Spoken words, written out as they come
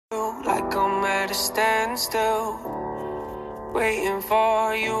at a standstill, waiting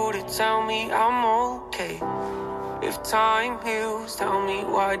for you to tell me I'm okay. If time heals, tell me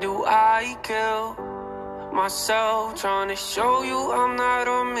why do I kill myself trying to show you I'm not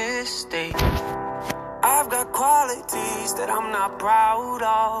a mistake. I've got qualities that I'm not proud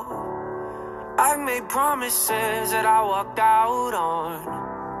of. I've made promises that I walked out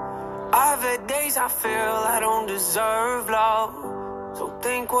on. I've had days I feel I don't deserve love. So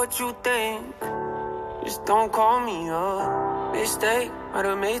think what you think, just don't call me a mistake. Might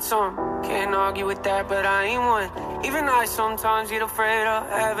have made some, can't argue with that, but I ain't one. Even I sometimes get afraid of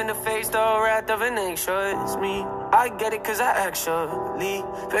having to face the wrath of an anxious me. I get it cause I actually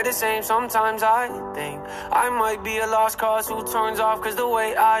feel the same. Sometimes I think I might be a lost cause who turns off cause the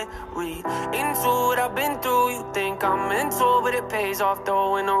way I read into what I've been through. You think I'm mental, but it pays off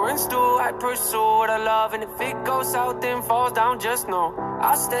though. When the runs through, I pursue what I love. And if it goes south then falls down, just know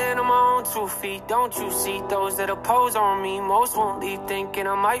I stand on my own 2 feet. Don't you see those that oppose on me? Most won't leave thinking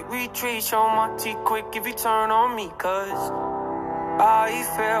I might retreat. Show my teeth quick if you turn on me. Cause I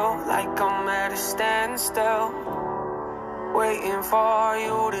feel like I'm at a standstill, waiting for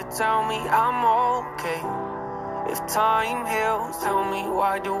you to tell me I'm okay. If time heals, tell me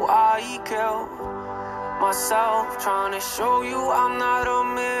why do I kill myself trying to show you I'm not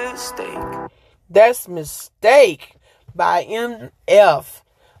a mistake. That's Mistake by MF.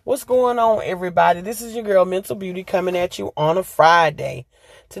 What's going on, everybody? This is your girl, Mental Beauty, coming at you on a Friday.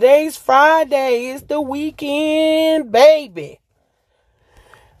 Today's Friday. Is the weekend, baby.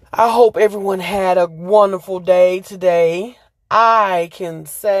 I hope everyone had a wonderful day today. I can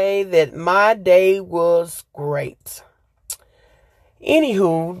say that my day was great.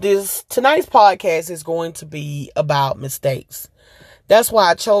 Anywho, tonight's podcast is going to be about mistakes. That's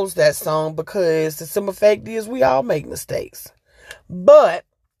why I chose that song, because the simple fact is we all make mistakes. But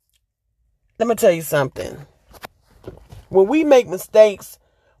let me tell you something. When we make mistakes,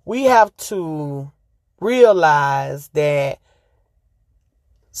 we have to realize that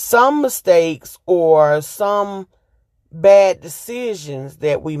some mistakes or some bad decisions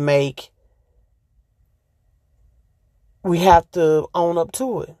that we make, we have to own up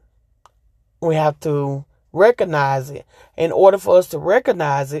to it. We have to recognize it. In order for us to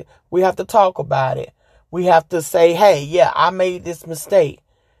recognize it, we have to talk about it. We have to say, hey, yeah, I made this mistake.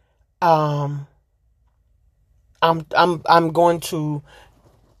 I'm going to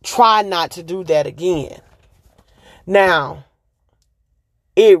try not to do that again. Now,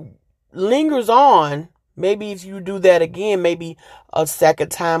 it lingers on. Maybe if you do that again, maybe a second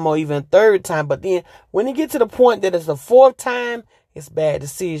time or even third time. But then when you get to the point that it's the fourth time, it's bad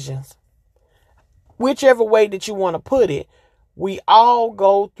decisions. Whichever way that you want to put it, we all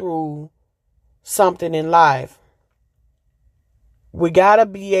go through something in life. We got to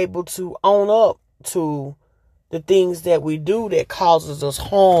be able to own up to the things that we do that causes us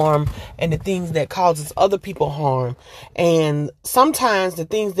harm and the things that causes other people harm. And sometimes the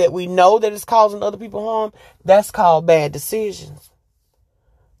things that we know that is causing other people harm, that's called bad decisions.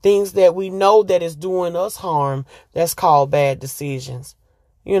 Things that we know that is doing us harm, that's called bad decisions.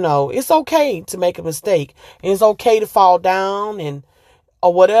 You know, it's okay to make a mistake. And it's okay to fall down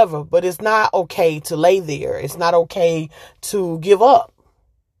or whatever. But it's not okay to lay there. It's not okay to give up.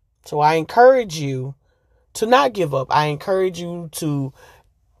 So I encourage you to not give up. I encourage you to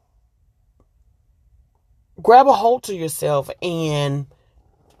grab a hold to yourself and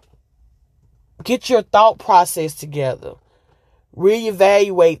get your thought process together.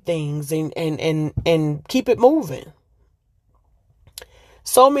 Reevaluate things and keep it moving.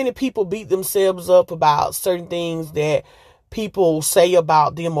 So many people beat themselves up about certain things that people say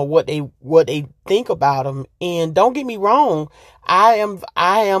about them or what they think about them. And don't get me wrong, I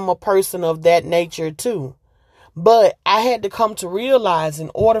am a person of that nature too. But I had to come to realize,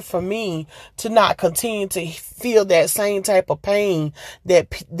 in order for me to not continue to feel that same type of pain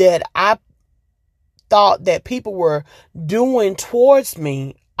that I thought that people were doing towards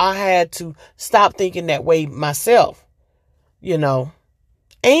me, I had to stop thinking that way myself, you know,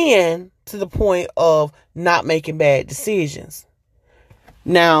 and to the point of not making bad decisions.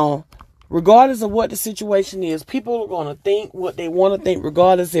 Now, regardless of what the situation is, people are going to think what they want to think,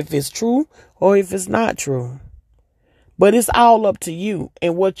 regardless if it's true or if it's not true. But it's all up to you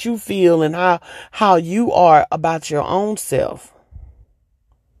and what you feel and how you are about your own self.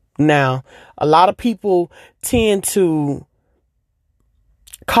 Now, a lot of people tend to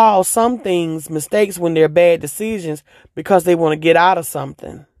call some things mistakes when they're bad decisions because they want to get out of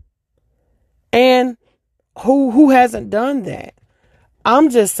something. And who hasn't done that?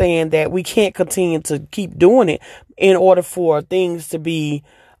 I'm just saying that we can't continue to keep doing it in order for things to be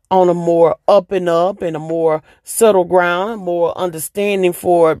on a more up and a more subtle ground, more understanding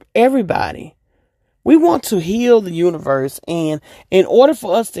for everybody. We want to heal the universe. And in order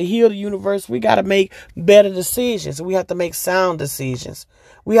for us to heal the universe, we got to make better decisions. We have to make sound decisions.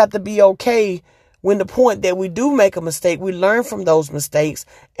 We have to be okay when the point that we do make a mistake, we learn from those mistakes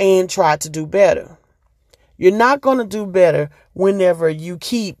and try to do better. You're not going to do better whenever you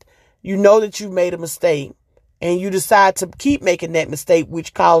know that you made a mistake and you decide to keep making that mistake,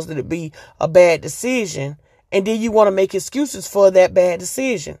 which caused it to be a bad decision. And then you want to make excuses for that bad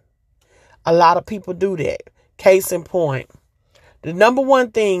decision. A lot of people do that. Case in point, the number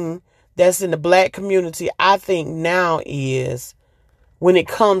one thing that's in the Black community, I think now, is when it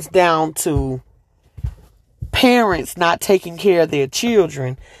comes down to parents not taking care of their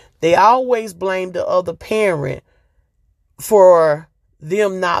children, they always blame the other parent for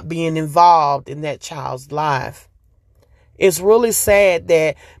them not being involved in that child's life. It's really sad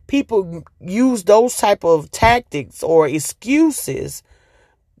that people use those type of tactics or excuses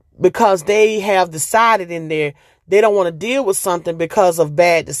because they have decided they don't want to deal with something because of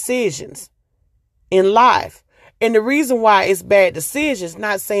bad decisions in life. And the reason why it's bad decisions,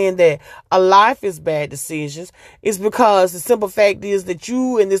 not saying that a life is bad decisions, is because the simple fact is that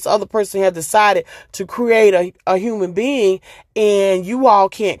you and this other person have decided to create a human being, and you all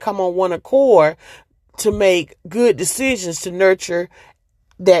can't come on one accord to make good decisions to nurture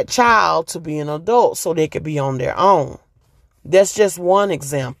that child to be an adult so they could be on their own. That's just one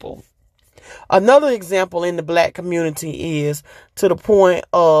example. Another example in the Black community is to the point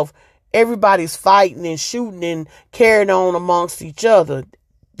of everybody's fighting and shooting and carrying on amongst each other.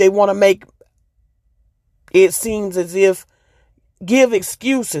 They want to make it seems as if give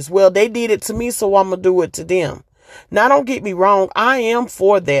excuses. Well, they did it to me, so I'm going to do it to them. Now, don't get me wrong. I am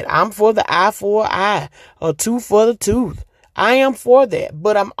for that. I'm for the eye for an eye, a tooth for the tooth. I am for that.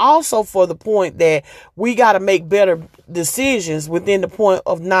 But I'm also for the point that we got to make better decisions within the point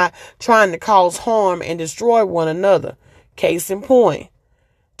of not trying to cause harm and destroy one another. Case in point.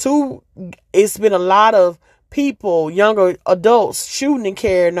 It's been a lot of people, younger adults, shooting and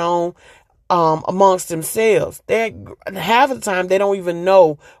carrying on amongst themselves. Half of the time, they don't even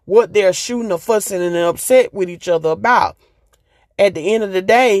know what they're shooting or fussing and upset with each other about. At the end of the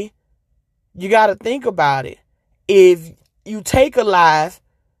day, you got to think about it. If you take a life,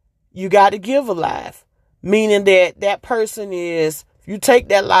 you got to give a life. Meaning that person is, if you take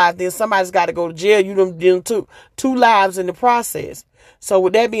that life, then somebody's got to go to jail. You done took two lives in the process. So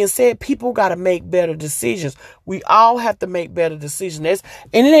with that being said, people got to make better decisions. We all have to make better decisions.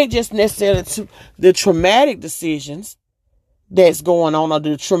 And it ain't just necessarily the traumatic decisions that's going on, or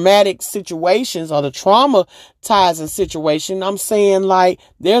the traumatic situations, or the traumatizing situation. I'm saying, like,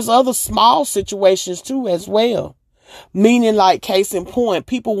 there's other small situations too as well. Meaning, like, case in point,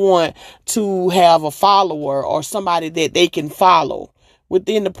 people want to have a follower or somebody that they can follow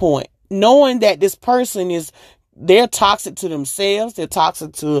within the point, knowing that this person they're toxic to themselves, they're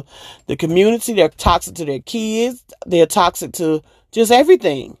toxic to the community, they're toxic to their kids, they're toxic to just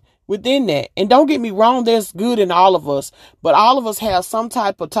everything within that. And don't get me wrong, there's good in all of us, but all of us have some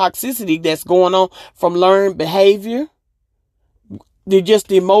type of toxicity that's going on from learned behavior, the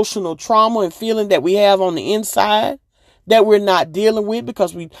emotional trauma and feeling that we have on the inside that we're not dealing with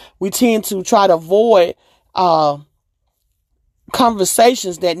because we tend to try to avoid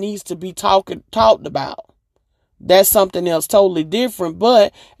conversations that needs to be talked about. That's something else totally different.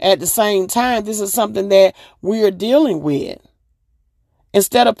 But at the same time, this is something that we are dealing with.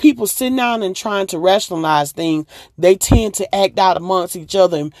 Instead of people sitting down and trying to rationalize things, they tend to act out amongst each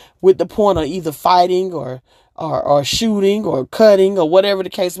other with the point of either fighting or shooting or cutting or whatever the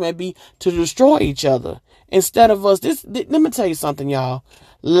case may be to destroy each other. Instead of us, let me tell you something, y'all.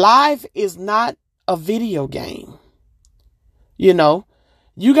 Life is not a video game. You know,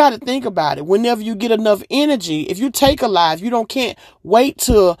 you got to think about it. Whenever you get enough energy, if you take a life, can't wait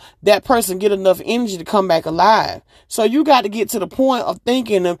till that person get enough energy to come back alive. So you got to get to the point of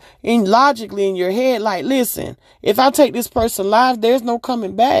thinking logically in your head, like, listen, if I take this person alive, there's no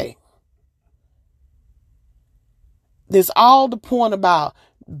coming back. There's all the point about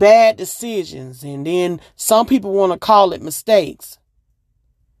bad decisions, and then some people want to call it mistakes.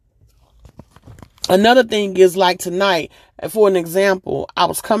 Another thing is, like tonight, for an example, I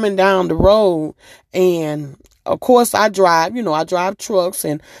was coming down the road, and of course I drive trucks,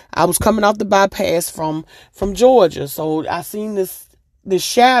 and I was coming off the bypass from Georgia. So I seen this the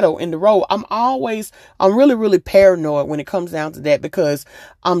shadow in the road. I'm really, really paranoid when it comes down to that, because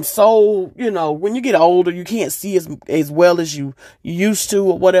I'm so, when you get older, you can't see as well as you used to,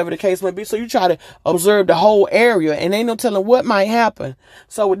 or whatever the case may be. So you try to observe the whole area, and ain't no telling what might happen.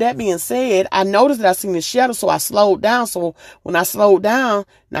 So with that being said, I noticed that I seen the shadow, so I slowed down. So when I slowed down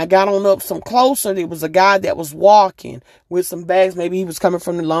and I got on up some closer, there was a guy that was walking with some bags. Maybe he was coming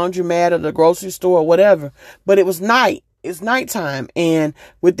from the laundromat or the grocery store or whatever, but it was night. It's nighttime, and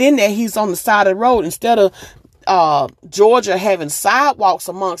within that, he's on the side of the road. Instead of Georgia having sidewalks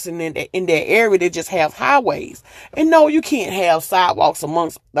amongst in their area, they just have highways. And no, you can't have sidewalks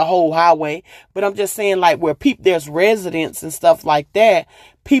amongst the whole highway. But I'm just saying, like, where there's residents and stuff like that,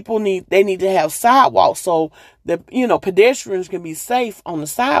 they need to have sidewalks so that, pedestrians can be safe on the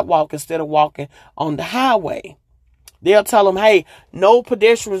sidewalk instead of walking on the highway. They'll tell them, hey, no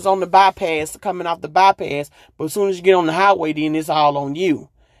pedestrians on the bypass, coming off the bypass. But as soon as you get on the highway, then it's all on you.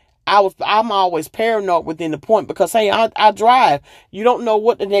 I'm always paranoid within the point, because, hey, I drive. You don't know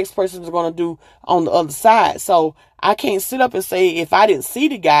what the next person is going to do on the other side. So I can't sit up and say, if I didn't see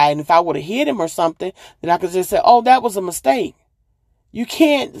the guy and if I would have hit him or something, then I could just say, oh, that was a mistake. You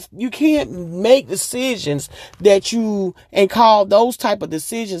can't make decisions and call those type of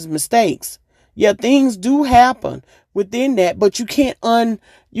decisions mistakes. Yeah, things do happen within that, but you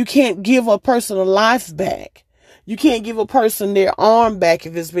can't give a person a life back. You can't give a person their arm back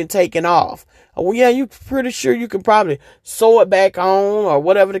if it's been taken off. Well, yeah, you're pretty sure you can probably sew it back on or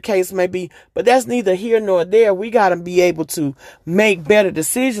whatever the case may be, but that's neither here nor there. We got to be able to make better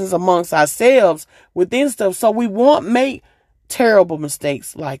decisions amongst ourselves within stuff, so we won't make terrible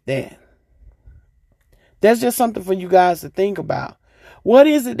mistakes like that. That's just something for you guys to think about. What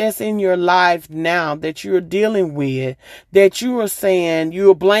is it that's in your life now that you're dealing with, that you are saying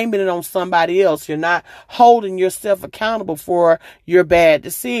you're blaming it on somebody else? You're not holding yourself accountable for your bad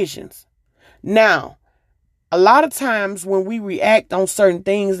decisions. Now, a lot of times when we react on certain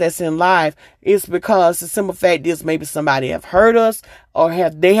things that's in life, it's because the simple fact is maybe somebody have hurt us, or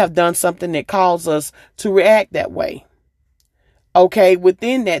they have done something that caused us to react that way. Okay,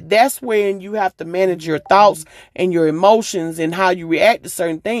 within that's when you have to manage your thoughts and your emotions and how you react to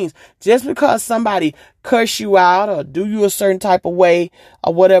certain things. Just because somebody cuss you out or do you a certain type of way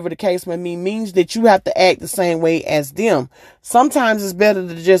or whatever the case may be, means that you have to act the same way as them. Sometimes it's better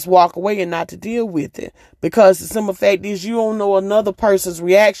to just walk away and not to deal with it, because the simple fact is you don't know another person's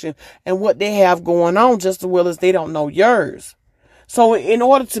reaction and what they have going on just as well as they don't know yours. So in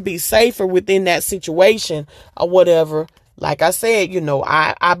order to be safer within that situation or whatever, like I said,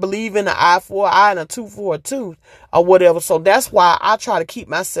 I believe in an eye for an eye and a tooth for a tooth or whatever. So that's why I try to keep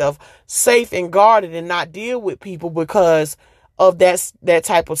myself safe and guarded and not deal with people because of that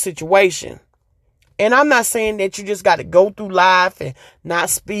type of situation. And I'm not saying that you just got to go through life and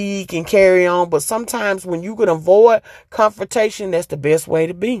not speak and carry on. But sometimes when you can avoid confrontation, that's the best way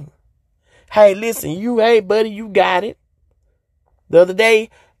to be. Hey, listen, hey, buddy, you got it. The other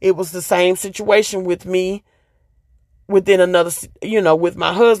day, it was the same situation with me. Within another, with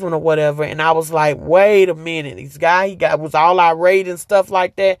my husband or whatever. And I was like, wait a minute. This guy, was all irate and stuff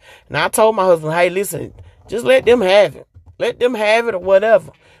like that. And I told my husband, hey, listen, just let them have it. Let them have it or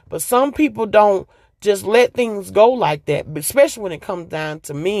whatever. But some people don't just let things go like that, especially when it comes down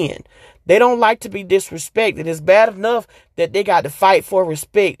to men. They don't like to be disrespected. It's bad enough that they got to fight for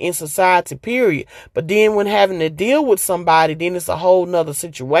respect in society, period. But then when having to deal with somebody, then it's a whole nother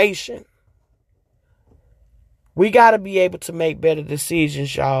situation. We got to be able to make better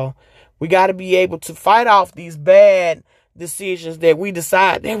decisions, y'all. We got to be able to fight off these bad decisions that we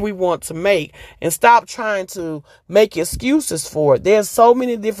decide that we want to make and stop trying to make excuses for it. There's so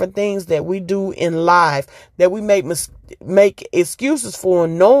many different things that we do in life that we make excuses for,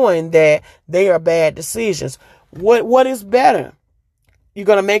 knowing that they are bad decisions. What is better? You're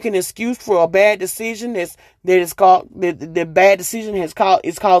gonna make an excuse for a bad decision that the bad decision is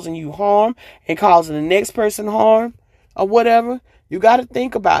causing you harm and causing the next person harm or whatever. You got to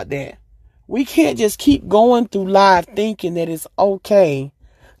think about that. We can't just keep going through life thinking that it's okay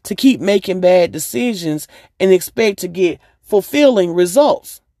to keep making bad decisions and expect to get fulfilling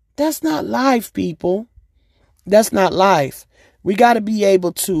results. That's not life, people. That's not life. We got to be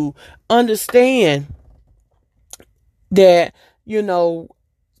able to understand that,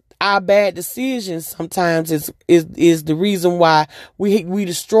 our bad decisions sometimes is the reason why we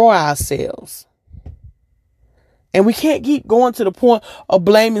destroy ourselves. And we can't keep going to the point of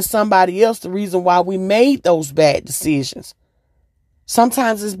blaming somebody else the reason why we made those bad decisions.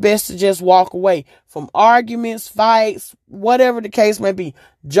 Sometimes it's best to just walk away from arguments, fights, whatever the case may be,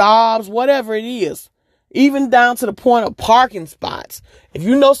 jobs, whatever it is. Even down to the point of parking spots. If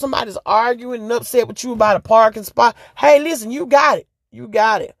you know somebody's arguing and upset with you about a parking spot, hey, listen, you got it. You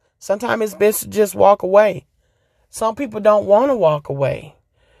got it. Sometimes it's best to just walk away. Some people don't want to walk away.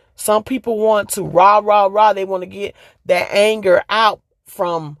 Some people want to rah. They want to get that anger out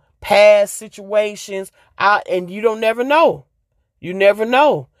from past situations out, and you don't never know. You never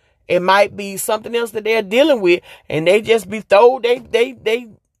know. It might be something else that they're dealing with, and they just be throw their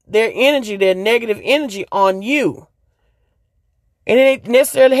energy, their negative energy on you. And it ain't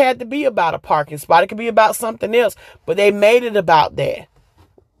necessarily had to be about a parking spot. It could be about something else, but they made it about that.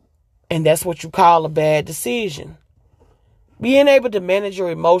 And that's what you call a bad decision. Being able to manage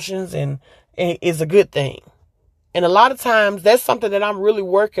your emotions and is a good thing. And a lot of times that's something that I'm really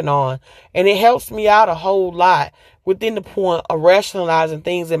working on. And it helps me out a whole lot within the point of rationalizing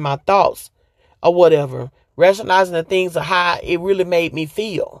things in my thoughts or whatever. Rationalizing the things of how it really made me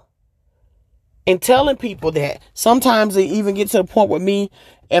feel. And telling people that. Sometimes it even gets to the point with me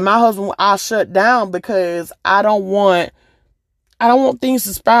and my husband, I shut down because I don't want things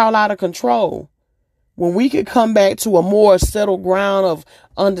to spiral out of control. When we could come back to a more settled ground of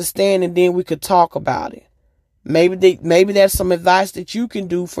understanding, then we could talk about it. Maybe that's some advice that you can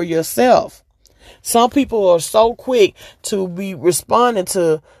do for yourself. Some people are so quick to be responding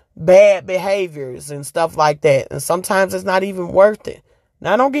to bad behaviors and stuff like that. And sometimes it's not even worth it.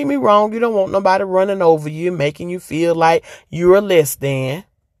 Now, don't get me wrong. You don't want nobody running over you, making you feel like you're less than.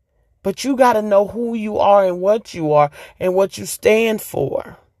 But you got to know who you are and what you stand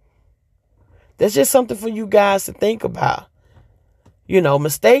for. That's just something for you guys to think about. You know,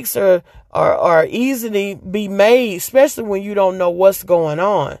 mistakes are easily be made, especially when you don't know what's going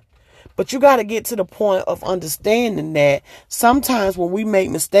on. But you got to get to the point of understanding that sometimes when we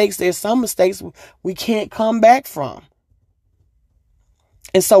make mistakes, there's some mistakes we can't come back from.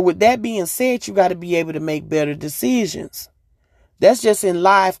 And so with that being said, you got to be able to make better decisions. That's just in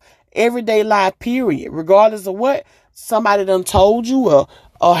life, everyday life, period. Regardless of what somebody done told you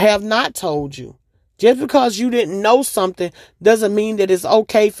or have not told you. Just because you didn't know something doesn't mean that it's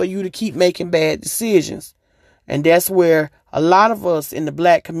okay for you to keep making bad decisions. And that's where a lot of us in the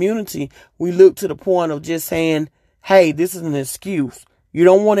black community, we look to the point of just saying, hey, this is an excuse. You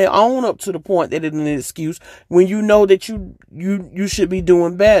don't want to own up to the point that it's an excuse when you know that you should be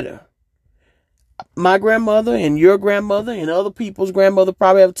doing better. My grandmother and your grandmother and other people's grandmother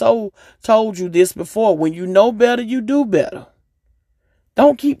probably have told you this before. When you know better, you do better.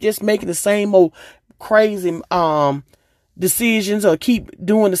 Don't keep just making the same old crazy decisions or keep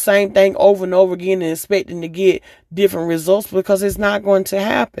doing the same thing over and over again and expecting to get different results, because it's not going to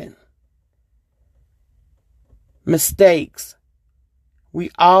happen. Mistakes. We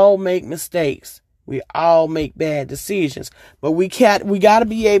all make mistakes. We all make bad decisions, but we got to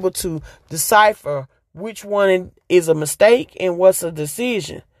be able to decipher which one is a mistake and what's a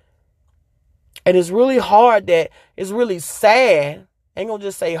decision. And it's really hard it's really sad. I ain't gonna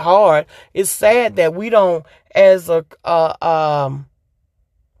just say hard. It's sad that we don't, as a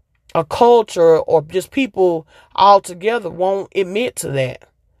culture or just people all together, won't admit to that.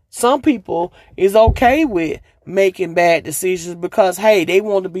 Some people is okay with making bad decisions because, hey, they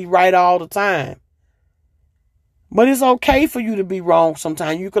want to be right all the time. But it's okay for you to be wrong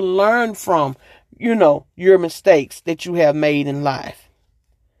sometimes. You can learn from, your mistakes that you have made in life.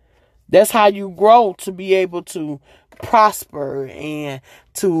 That's how you grow to be able to prosper and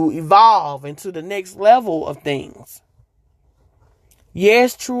to evolve into the next level of things.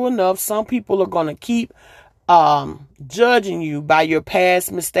 Yes, true enough, some people are going to keep judging you by your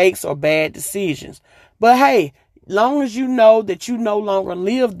past mistakes or bad decisions. But hey, long as you know that you no longer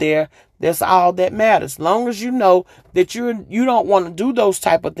live there, that's all that matters. Long as you know that you don't want to do those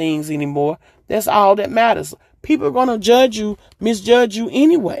type of things anymore, that's all that matters. People are going to misjudge you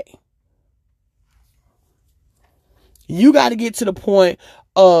anyway. You got to get to the point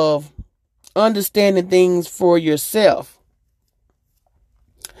of understanding things for yourself.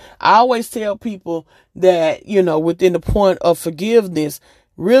 I always tell people that, within the point of forgiveness,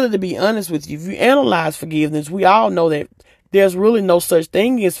 really, to be honest with you, if you analyze forgiveness, we all know that there's really no such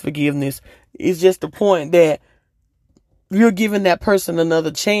thing as forgiveness. It's just the point that you're giving that person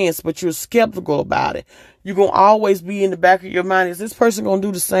another chance, but you're skeptical about it. You're going to always be in the back of your mind, is this person going to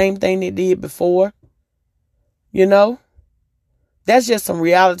do the same thing they did before? That's just some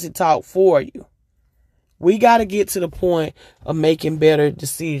reality talk for you. We got to get to the point of making better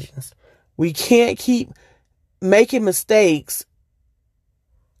decisions. We can't keep making mistakes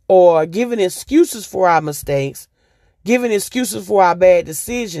or giving excuses for our mistakes, giving excuses for our bad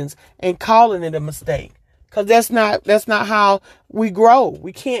decisions and calling it a mistake. Because that's not how we grow.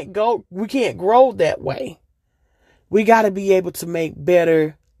 We can't grow that way. We got to be able to make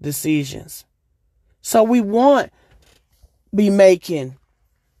better decisions. So we won't be making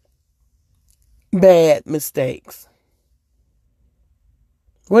bad mistakes.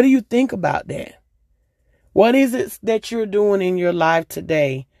 What do you think about that? What is it that you're doing in your life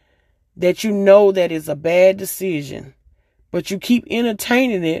today that you know that is a bad decision, but you keep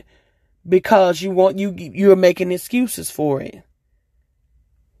entertaining it because you're making excuses for it?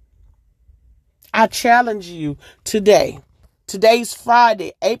 I challenge you today. Today's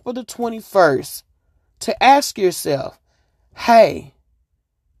Friday, April the 21st, to ask yourself, hey,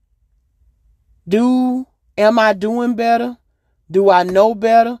 am I doing better? Do I know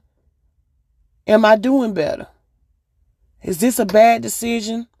better? Am I doing better? Is this a bad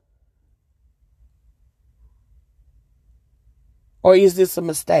decision? Or is this a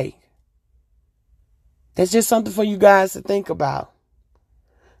mistake? That's just something for you guys to think about.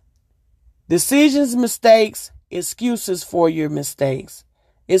 Decisions, mistakes, excuses for your mistakes,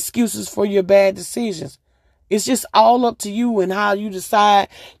 excuses for your bad decisions. It's just all up to you and how you decide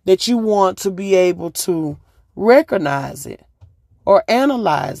that you want to be able to recognize it or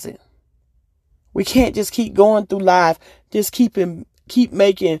analyze it. We can't just keep going through life, just keep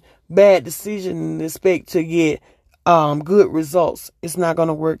making bad decisions and expect to get good results. It's not going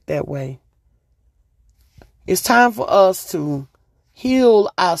to work that way. It's time for us to heal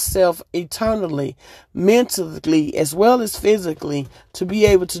ourselves eternally, mentally, as well as physically, to be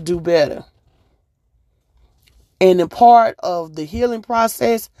able to do better. And a part of the healing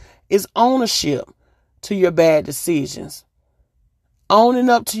process is ownership to your bad decisions. Owning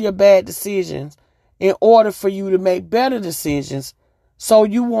up to your bad decisions in order for you to make better decisions, so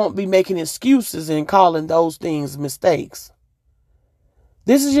you won't be making excuses and calling those things mistakes.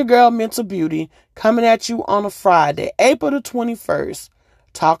 This is your girl, Mental Beauty, coming at you on a Friday, April the 21st,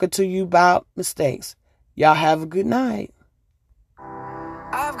 talking to you about mistakes. Y'all have a good night.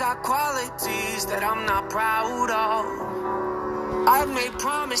 I've got qualities that I'm not proud of. I've made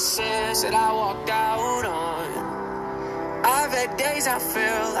promises that I walked out on. I've had days I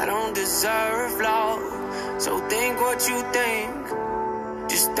feel I don't deserve love. So think what you think,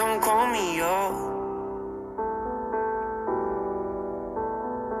 just don't call me up.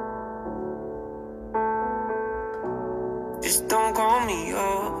 Just don't call me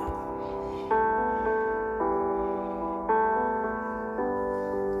up.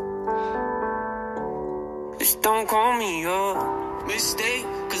 Just don't call me up. Mistake,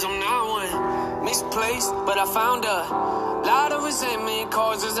 cause I'm not one. Misplaced, but I found a lot of resentment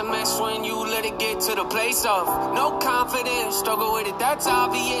causes a mess when you let it get to the place of no confidence. Struggle with it, that's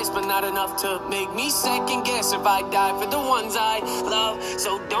obvious, but not enough to make me second guess if I die for the ones I love.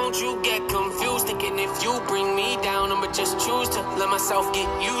 So don't you get confused, thinking if you bring me down, I'ma just choose to let myself get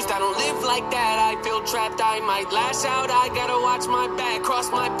used. I don't live like that, I feel trapped, I might lash out. I gotta watch my back, cross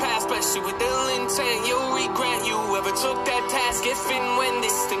my path, especially with ill intent. You'll regret you ever took that task. If and when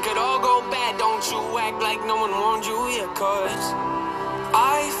this thing could all go bad, don't you act like no one warned you, yeah, cause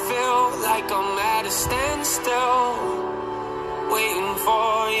I feel like I'm at a standstill, waiting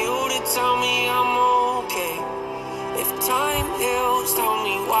for you to tell me I'm okay. If time heals, tell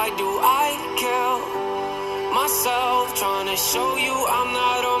me why do I kill myself, trying to show you I'm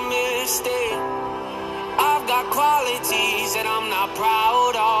not a mistake. I've got qualities that I'm not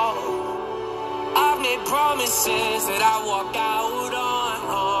proud of. I've made promises that I walked out on.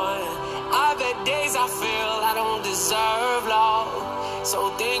 I've had days I feel I don't deserve love. So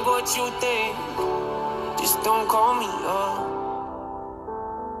think what you think, just don't call me up.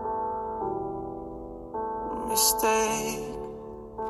 Mistake.